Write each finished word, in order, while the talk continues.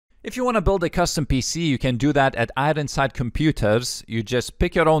If you want to build a custom PC, you can do that at Ironside Computers. You just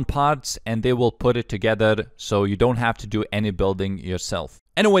pick your own parts and they will put it together, so you don't have to do any building yourself.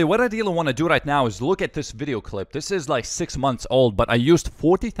 Anyway, what I really want to do right now is look at this video clip. This is like 6 months old, but I used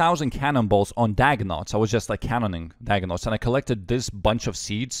 40,000 cannonballs on dagannoths. I was just like cannoning dagannoths, and I collected this bunch of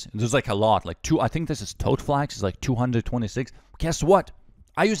seeds. There's like a lot, like I think this is toad flax, is like 226. Guess what?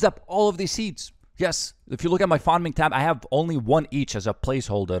 I used up all of these seeds. Yes, if you look at my farming tab, I have only one each as a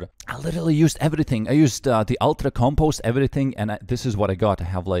placeholder. I literally used everything. I used the ultra compost, everything, and this is what I got. I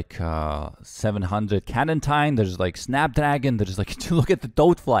have like 700 cannantine. There's like snapdragon. There's like, look at the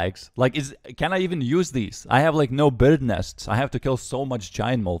toad flags. Like, can I even use these? I have like no bird nests. I have to kill so much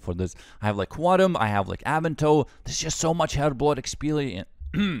giant mole for this. I have like quantum. I have like avento. There's just so much hairblood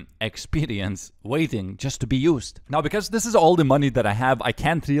experience waiting just to be used. Now, because this is all the money that I have, I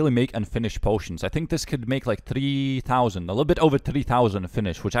can't really make unfinished potions. I think this could make like 3,000, a little bit over 3,000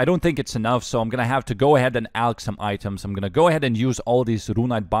 finished, which I don't think it's enough, so I'm gonna have to go ahead and alch some items. I'm gonna go ahead and use all these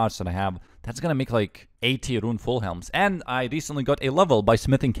runite bars that I have. That's gonna make like 80 rune full helms. And I recently got a level by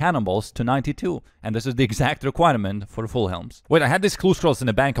smithing cannonballs to 92, and this is the exact requirement for full helms. Wait, I had these clue scrolls in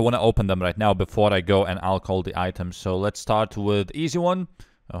the bank. I want to open them right now before I go and alch all the items. So let's start with easy one.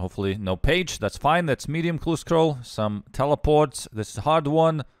 Hopefully no page. That's fine. That's medium clue scroll. Some teleports. This is hard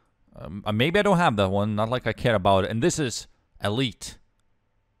one. Maybe I don't have that one. Not like I care about it. And this is elite.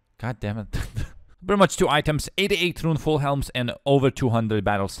 God damn it. Pretty much 2 items, 88 rune full helms and over 200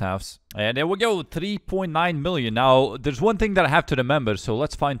 battle staffs. And there we go, 3.9 million. Now, there's one thing that I have to remember, so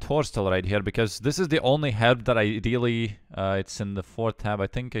let's find Torstel right here, because this is the only herb that I really, it's in the 4th tab. I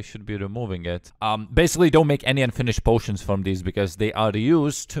think I should be removing it. Basically, don't make any unfinished potions from these, because they are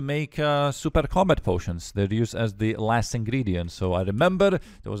used to make super combat potions. They're used as the last ingredient. So I remember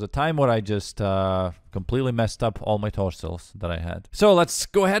there was a time where I just completely messed up all my Torstels that I had. So let's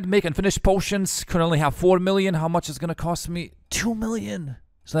go ahead and make unfinished potions. Currently have 4 million. How much is going to cost me? 2 million.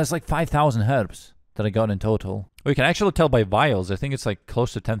 So that's like 5,000 herbs that I got in total. We can actually tell by vials. I think it's like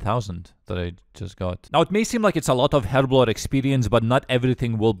close to 10,000 that I just got. Now, it may seem like it's a lot of herblore experience, but not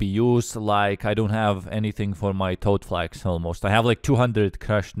everything will be used. Like, I don't have anything for my toad flax almost. I have like 200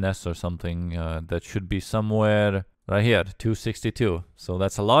 crushed nests or something. That should be somewhere right here, 262. So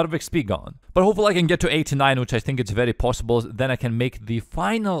that's a lot of XP gone. But hopefully I can get to 89, which I think it's very possible. Then I can make the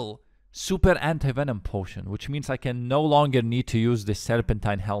final super anti-venom potion, which means I can no longer need to use the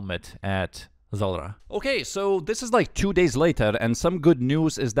serpentine helmet at Zulrah. Okay, so this is like 2 days later, and some good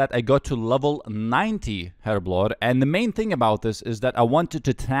news is that I got to level 90 herblore, and the main thing about this is that I wanted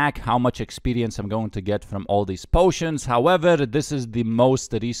to track how much experience I'm going to get from all these potions. However, this is the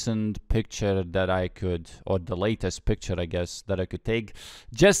most recent picture that I could, or the latest picture, I guess, that I could take,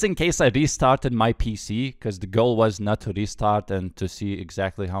 just in case I restarted my PC, because the goal was not to restart and to see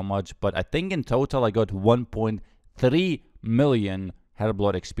exactly how much, but I think in total I got 1.3 million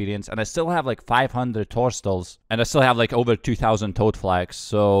herblore experience, and I still have like 500 Torstels, and I still have like over 2,000 toad flax.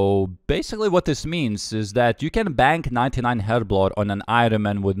 So basically what this means is that you can bank 99 herblore on an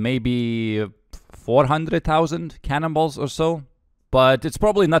Ironman with maybe 400,000 cannonballs or so, but it's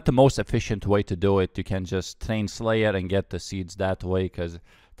probably not the most efficient way to do it. You can just train Slayer and get the seeds that way, because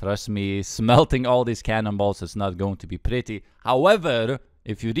trust me, smelting all these cannonballs is not going to be pretty. However,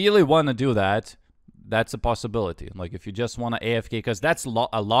 if you really want to do that, that's a possibility. Like, if you just want to AFK, because that's a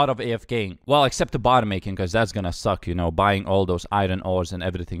lot of AFKing. Well, except the bar making, because that's gonna suck, you know, buying all those iron ores and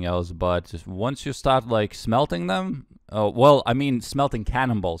everything else. But just once you start, like, smelting them, well, I mean, smelting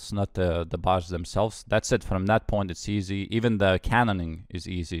cannonballs, not the bars themselves. That's it. From that point, it's easy. Even the cannoning is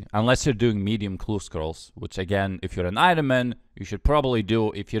easy. Unless you're doing medium clue scrolls, which, again, if you're an Ironman, you should probably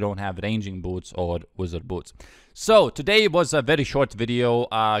do if you don't have ranging boots or wizard boots. So today was a very short video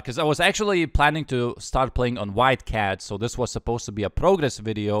because I was actually planning to start playing on White Cat, so this was supposed to be a progress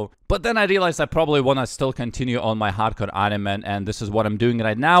video, but then I realized I probably want to still continue on my hardcore Ironman, and this is what I'm doing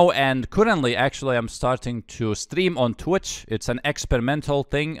right now. And currently, actually, I'm starting to stream on Twitch. It's an experimental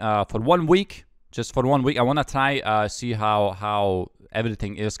thing for 1 week. Just for 1 week. I want to try see how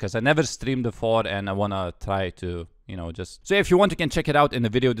everything is, because I never streamed before, and I want to try to, you know, just... So if you want, you can check it out in the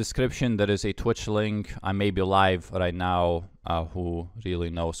video description. There is a Twitch link. I may be live right now. Who really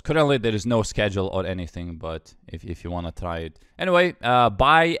knows? Currently, there is no schedule or anything, but if you want to try it. Anyway,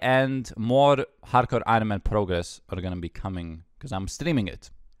 bye, and more hardcore Ironman progress are going to be coming, because I'm streaming it.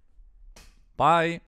 Bye.